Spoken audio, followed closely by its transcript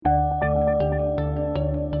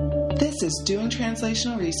This is Doing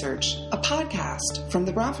Translational Research, a podcast from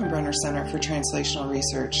the Bronfenbrenner Center for Translational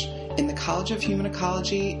Research in the College of Human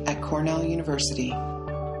Ecology at Cornell University.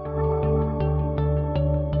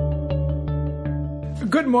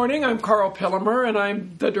 Good morning, I'm Carl Pillemer, and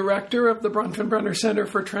I'm the director of the Bronfenbrenner Center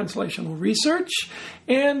for Translational Research,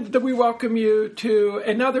 and we welcome you to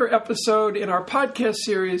another episode in our podcast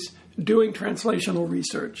series, Doing Translational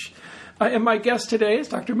Research. And my guest today is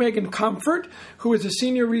Dr. Megan Comfort, who is a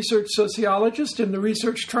senior research sociologist in the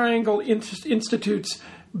Research Triangle Institute's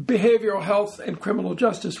Behavioral Health and Criminal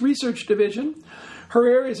Justice Research Division. Her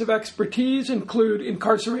areas of expertise include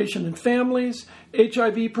incarceration in families,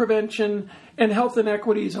 HIV prevention, and health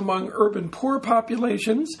inequities among urban poor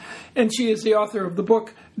populations. And she is the author of the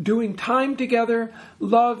book, Doing Time Together,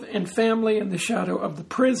 Love and Family in the Shadow of the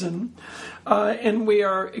Prison. And we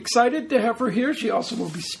are excited to have her here. She also will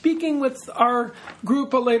be speaking with our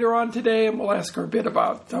group later on today, and we'll ask her a bit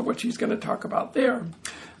about what she's going to talk about there.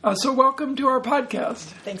 So welcome to our podcast.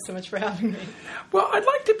 Thanks so much for having me. Well, I'd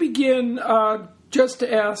like to begin just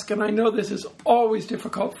to ask, and I know this is always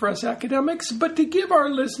difficult for us academics, but to give our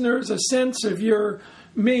listeners a sense of your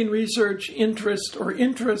main research interest or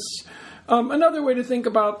interests. Another way to think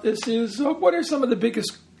about this is, what are some of the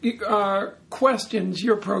biggest questions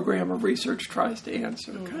your program of research tries to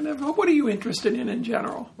answer? Kind of, what are you interested in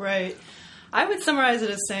general? Right. I would summarize it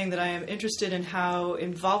as saying that I am interested in how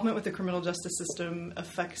involvement with the criminal justice system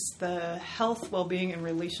affects the health, well-being, and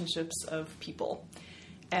relationships of people.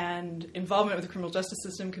 And involvement with the criminal justice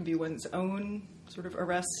system can be one's own sort of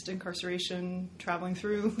arrest, incarceration, traveling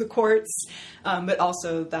through the courts, but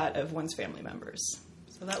also that of one's family members.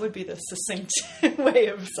 So that would be the succinct way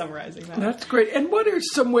of summarizing that. That's great. And what are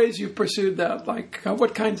some ways you've pursued that? Like,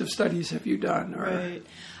 what kinds of studies have you done? Right.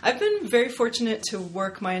 I've been very fortunate to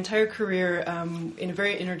work my entire career in a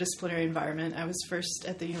very interdisciplinary environment. I was first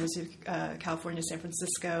at the University of California, San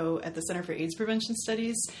Francisco, at the Center for AIDS Prevention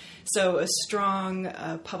Studies. So a strong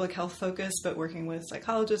public health focus, but working with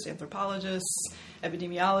psychologists, anthropologists,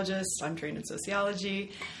 epidemiologists. I'm trained in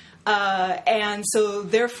sociology. And so,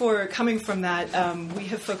 therefore, coming from that, we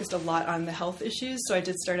have focused a lot on the health issues. So I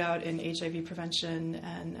did start out in HIV prevention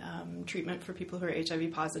and treatment for people who are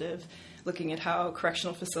HIV positive, looking at how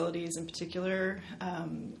correctional facilities in particular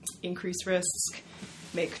increase risk,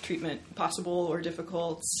 make treatment possible or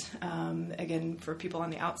difficult. Again, for people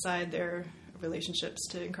on the outside, their relationships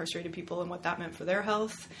to incarcerated people and what that meant for their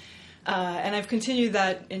health. And I've continued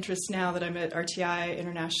that interest now that I'm at RTI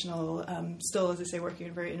International, still, as I say, working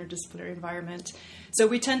in a very interdisciplinary environment. So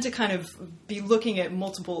we tend to kind of be looking at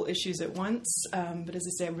multiple issues at once, but as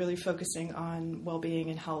I say, I'm really focusing on well-being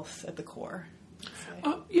and health at the core.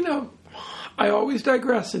 I always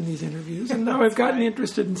digress in these interviews, and now I've gotten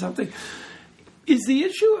interested in something. Is the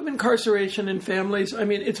issue of incarceration in families,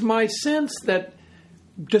 it's my sense that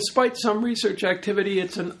despite some research activity,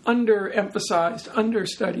 it's an underemphasized,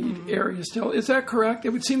 understudied area still. Is that correct? It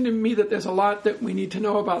would seem to me that there's a lot that we need to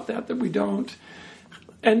know about that we don't,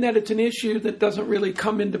 and that it's an issue that doesn't really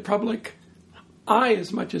come into public eye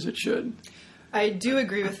as much as it should. I do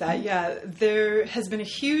agree with that, yeah. There has been a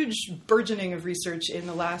huge burgeoning of research in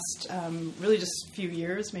the last really just few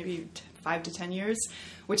years, maybe 5 to 10 years,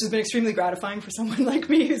 which has been extremely gratifying for someone like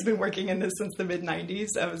me who's been working in this since the mid-90s.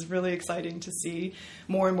 It was really exciting to see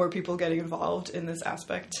more and more people getting involved in this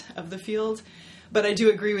aspect of the field. But I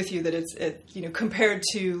do agree with you that it's compared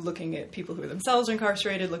to looking at people who are themselves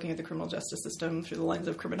incarcerated, looking at the criminal justice system through the lens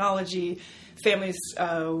of criminology, families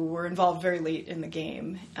were involved very late in the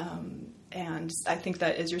game. And I think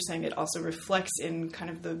that, as you're saying, it also reflects in kind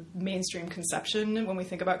of the mainstream conception. When we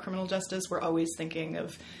think about criminal justice, we're always thinking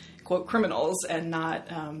of, quote, criminals and not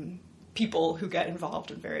people who get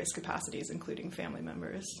involved in various capacities, including family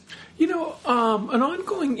members. An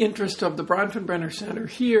ongoing interest of the Bronfenbrenner Center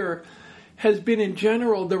here has been, in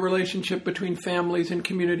general, the relationship between families and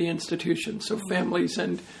community institutions. So families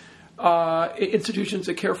and institutions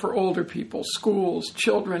that care for older people, schools,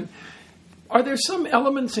 children. Are there some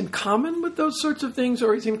elements in common with those sorts of things,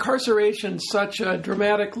 or is incarceration such a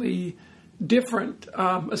dramatically different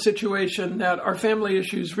a situation that our family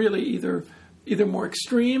issues really either more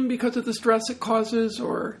extreme because of the stress it causes,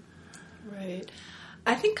 or? Right.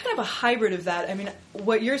 I think kind of a hybrid of that.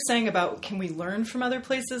 What you're saying about can we learn from other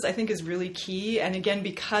places, I think is really key. And again,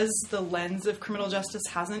 because the lens of criminal justice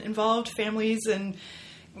hasn't involved families and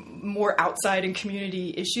more outside and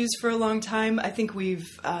community issues for a long time, I think we've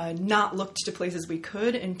not looked to places we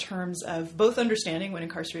could in terms of both understanding what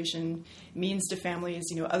incarceration means to families.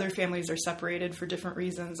 Other families are separated for different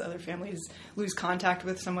reasons. Other families lose contact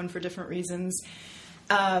with someone for different reasons.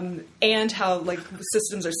 and how like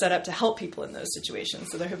systems are set up to help people in those situations.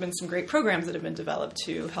 So there have been some great programs that have been developed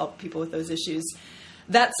to help people with those issues.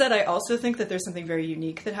 That said, I also think that there's something very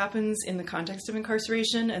unique that happens in the context of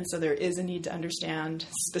incarceration, and so there is a need to understand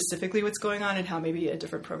specifically what's going on and how maybe a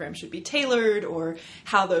different program should be tailored, or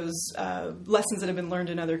how those lessons that have been learned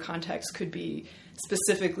in other contexts could be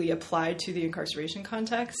specifically applied to the incarceration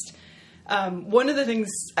context. One of the things,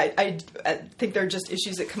 I think there are just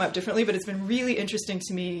issues that come up differently, but it's been really interesting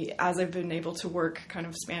to me as I've been able to work kind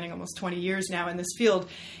of spanning almost 20 years now in this field,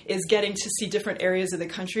 is getting to see different areas of the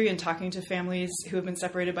country and talking to families who have been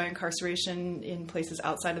separated by incarceration in places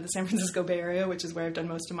outside of the San Francisco Bay Area, which is where I've done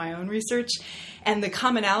most of my own research. And the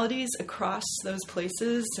commonalities across those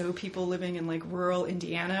places, so people living in like rural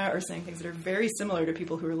Indiana are saying things that are very similar to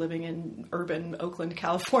people who are living in urban Oakland,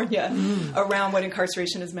 California, around what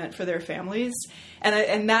incarceration has meant for their families.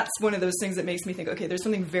 And that's one of those things that makes me think, okay, there's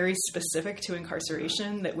something very specific to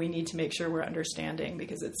incarceration that we need to make sure we're understanding,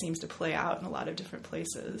 because it seems to play out in a lot of different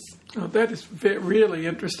places. Oh, that is really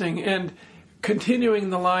interesting. And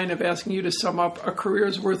continuing the line of asking you to sum up a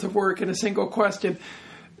career's worth of work in a single question,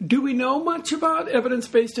 do we know much about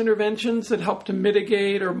evidence-based interventions that help to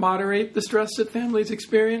mitigate or moderate the stress that families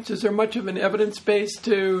experience? Is there much of an evidence base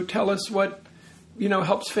to tell us what,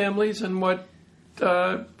 helps families and what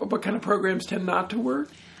kind of programs tend not to work?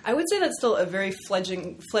 I would say that's still a very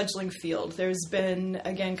fledgling field. There's been,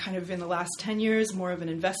 again, kind of in the last 10 years, more of an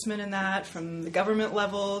investment in that from the government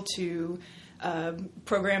level to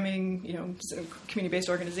programming, community-based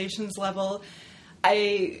organizations level.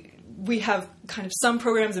 We have kind of some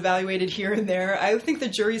programs evaluated here and there. I think the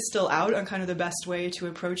jury's still out on kind of the best way to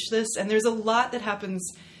approach this. And there's a lot that happens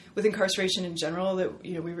with incarceration in general that,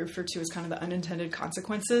 we refer to as kind of the unintended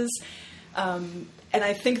consequences. And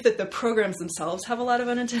I think that the programs themselves have a lot of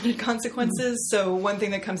unintended consequences. So one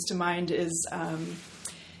thing that comes to mind is,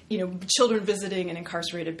 children visiting an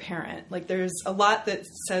incarcerated parent. Like there's a lot that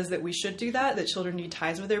says that we should do that children need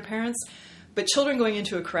ties with their parents. But children going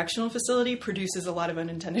into a correctional facility produces a lot of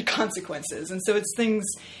unintended consequences. And so it's things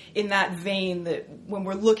in that vein that when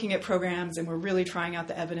we're looking at programs and we're really trying out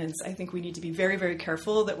the evidence, I think we need to be very, very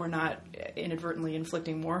careful that we're not inadvertently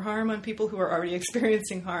inflicting more harm on people who are already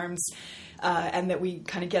experiencing harms, and that we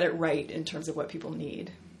kind of get it right in terms of what people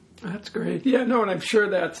need. That's great. Yeah, no, and I'm sure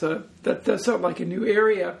that does sound like a new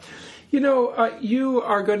area. You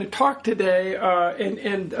are going to talk today,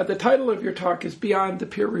 and the title of your talk is Beyond the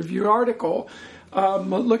Peer-Reviewed Article,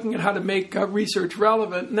 looking at how to make research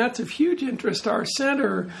relevant, and that's of huge interest to our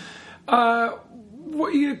center. Could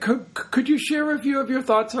you share a few of your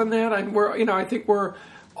thoughts on that? I think we're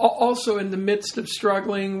also in the midst of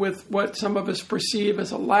struggling with what some of us perceive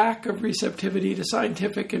as a lack of receptivity to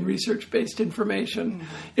scientific and research-based information. Mm-hmm.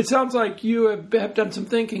 It sounds like you have done some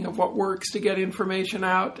thinking of what works to get information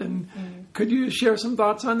out, and could you share some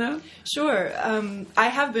thoughts on that? Sure. I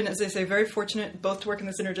have been, as I say, very fortunate both to work in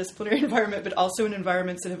this interdisciplinary environment, but also in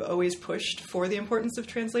environments that have always pushed for the importance of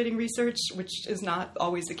translating research, which is not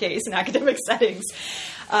always the case in academic settings.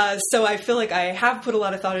 So I feel like I have put a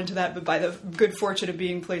lot of thought into that, but by the good fortune of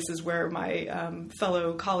being places where my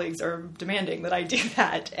fellow colleagues are demanding that I do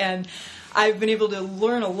that. And I've been able to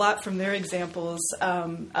learn a lot from their examples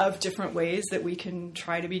of different ways that we can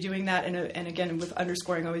try to be doing that. And again, with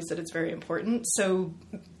underscoring always that it's very important. So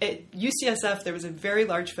at UCSF, there was a very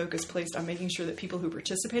large focus placed on making sure that people who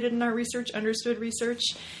participated in our research understood research.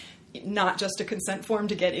 Not just a consent form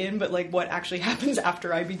to get in, but like what actually happens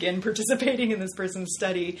after I begin participating in this person's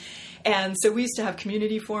study. And so we used to have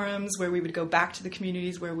community forums where we would go back to the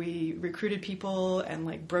communities where we recruited people and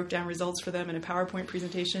like broke down results for them in a PowerPoint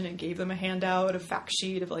presentation and gave them a handout, a fact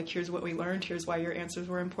sheet of like, here's what we learned, here's why your answers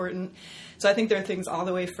were important. So I think there are things all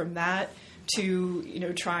the way from that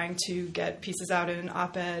to, trying to get pieces out in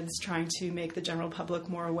op-eds, trying to make the general public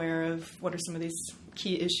more aware of what are some of these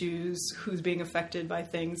key issues, who's being affected by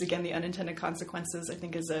things. Again, the unintended consequences, I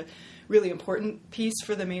think, is a really important piece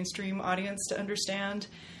for the mainstream audience to understand.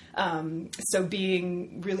 So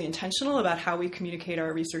being really intentional about how we communicate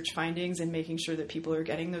our research findings and making sure that people are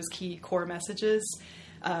getting those key core messages,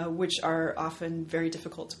 which are often very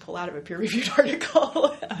difficult to pull out of a peer-reviewed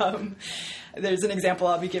article. There's an example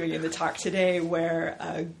I'll be giving in the talk today where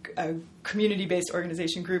a community-based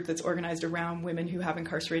organization group that's organized around women who have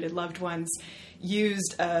incarcerated loved ones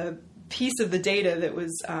used a piece of the data that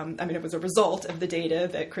was, it was a result of the data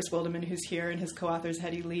that Chris Wildeman, who's here, and his co-authors,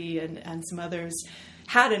 Hedy Lee and some others,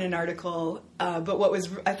 had in an article, but what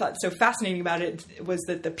I thought so fascinating about it was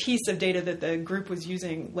that the piece of data that the group was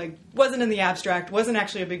using wasn't in the abstract, wasn't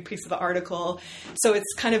actually a big piece of the article. So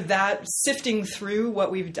it's kind of that sifting through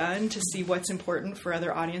what we've done to see what's important for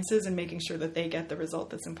other audiences and making sure that they get the result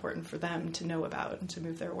that's important for them to know about and to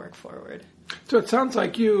move their work forward. So it sounds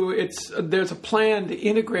like there's a plan to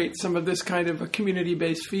integrate some of this kind of a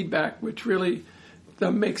community-based feedback, which really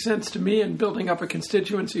makes sense to me in building up a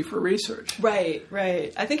constituency for research. Right.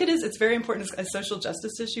 I think it is. It's very important as a social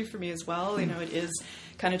justice issue for me as well. You know, it is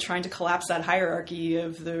kind of trying to collapse that hierarchy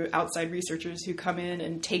of the outside researchers who come in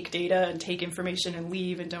and take data and take information and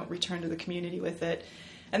leave and don't return to the community with it.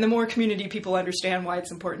 And the more community people understand why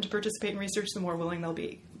it's important to participate in research, the more willing they'll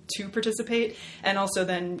be to participate. And also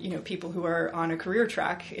then, you know, people who are on a career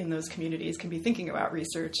track in those communities can be thinking about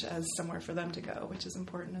research as somewhere for them to go, which is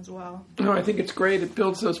important as well. No, I think it's great. It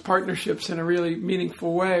builds those partnerships in a really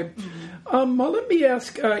meaningful way. Mm-hmm. Well, let me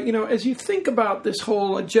ask, as you think about this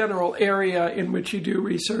whole general area in which you do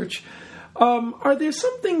research, are there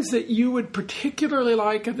some things that you would particularly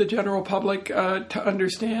like the general public to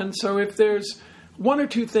understand? So if there's one or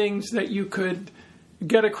two things that you could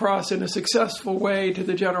get across in a successful way to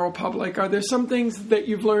the general public, are there some things that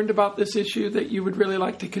you've learned about this issue that you would really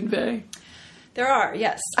like to convey? There are,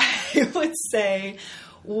 yes. I would say,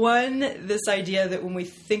 one, this idea that when we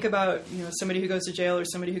think about, somebody who goes to jail or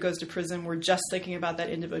somebody who goes to prison, we're just thinking about that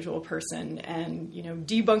individual person and,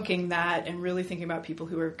 debunking that and really thinking about people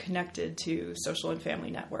who are connected to social and family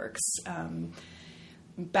networks.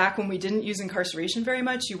 Back when we didn't use incarceration very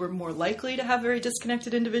much, you were more likely to have very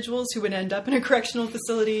disconnected individuals who would end up in a correctional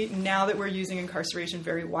facility. Now that we're using incarceration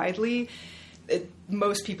very widely,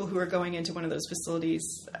 most people who are going into one of those facilities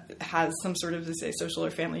has some sort of, social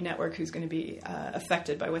or family network who's going to be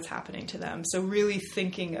affected by what's happening to them. So really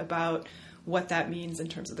thinking about what that means in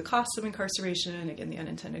terms of the costs of incarceration, again, the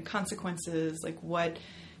unintended consequences, what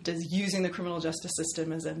does using the criminal justice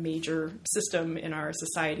system as a major system in our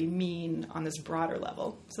society mean on this broader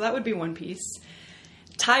level? So that would be one piece.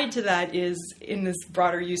 Tied to that is, in this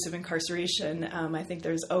broader use of incarceration, I think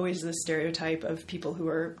there's always this stereotype of people who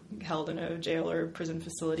are held in a jail or prison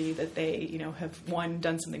facility that they, have, one,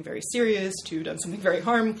 done something very serious, two, done something very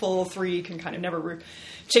harmful, three, can kind of never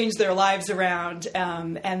change their lives around,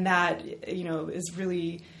 and that, is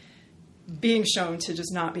really being shown to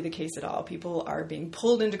just not be the case at all. People are being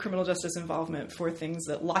pulled into criminal justice involvement for things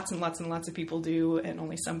that lots and lots and lots of people do, and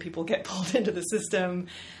only some people get pulled into the system.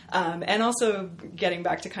 And also getting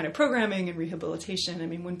back to kind of programming and rehabilitation. I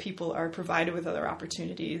mean, when people are provided with other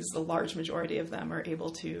opportunities, the large majority of them are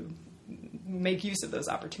able to make use of those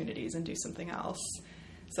opportunities and do something else.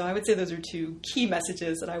 So I would say those are two key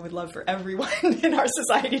messages that I would love for everyone in our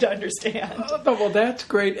society to understand. Well, that's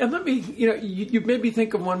great. And let me, you made me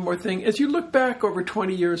think of one more thing. As you look back over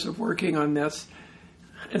 20 years of working on this,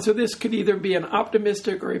 and so this could either be an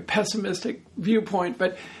optimistic or a pessimistic viewpoint,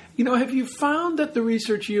 but, have you found that the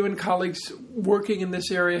research you and colleagues working in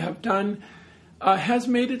this area have done has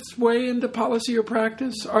made its way into policy or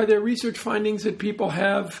practice? Are there research findings that people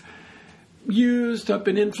have used, have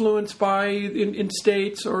been influenced by in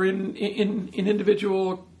states or in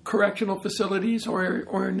individual correctional facilities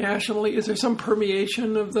or nationally? Is there some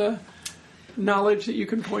permeation of the knowledge that you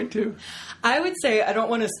can point to? I would say I don't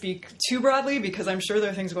want to speak too broadly because I'm sure there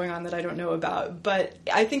are things going on that I don't know about, but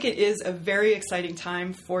I think it is a very exciting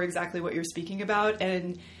time for exactly what you're speaking about,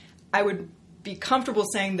 and I would be comfortable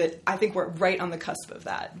saying that I think we're right on the cusp of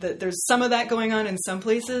that there's some of that going on in some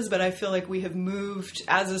places, but I feel like we have moved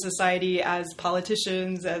as a society, as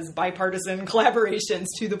politicians, as bipartisan collaborations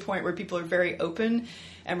to the point where people are very open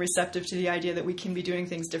and receptive to the idea that we can be doing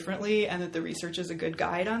things differently and that the research is a good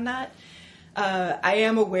guide on that. I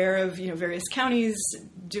am aware of, various counties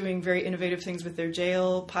doing very innovative things with their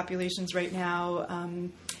jail populations right now.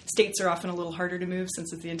 States are often a little harder to move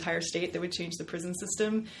since it's the entire state that would change the prison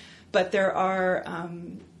system. But there are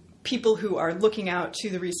people who are looking out to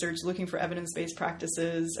the research, looking for evidence-based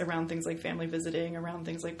practices around things like family visiting, around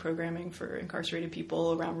things like programming for incarcerated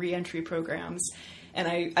people, around reentry programs. And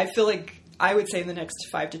I feel like I would say in the next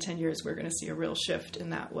 5 to 10 years, we're going to see a real shift in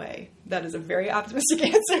that way. That is a very optimistic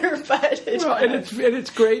answer, but it's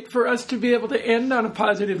great for us to be able to end on a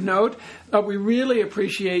positive note. We really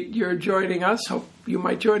appreciate your joining us. Hope you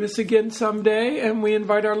might join us again someday, and we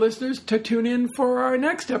invite our listeners to tune in for our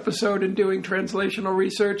next episode in doing translational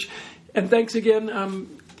research. And thanks again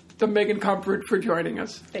to Megan Comfort for joining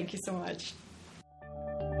us. Thank you so much.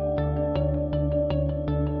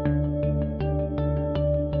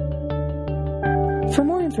 For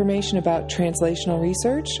more information about translational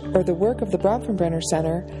research or the work of the Bronfenbrenner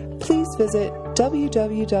Center, please visit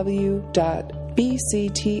www.bronfenbrenner.org.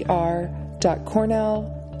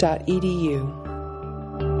 bctr.cornell.edu.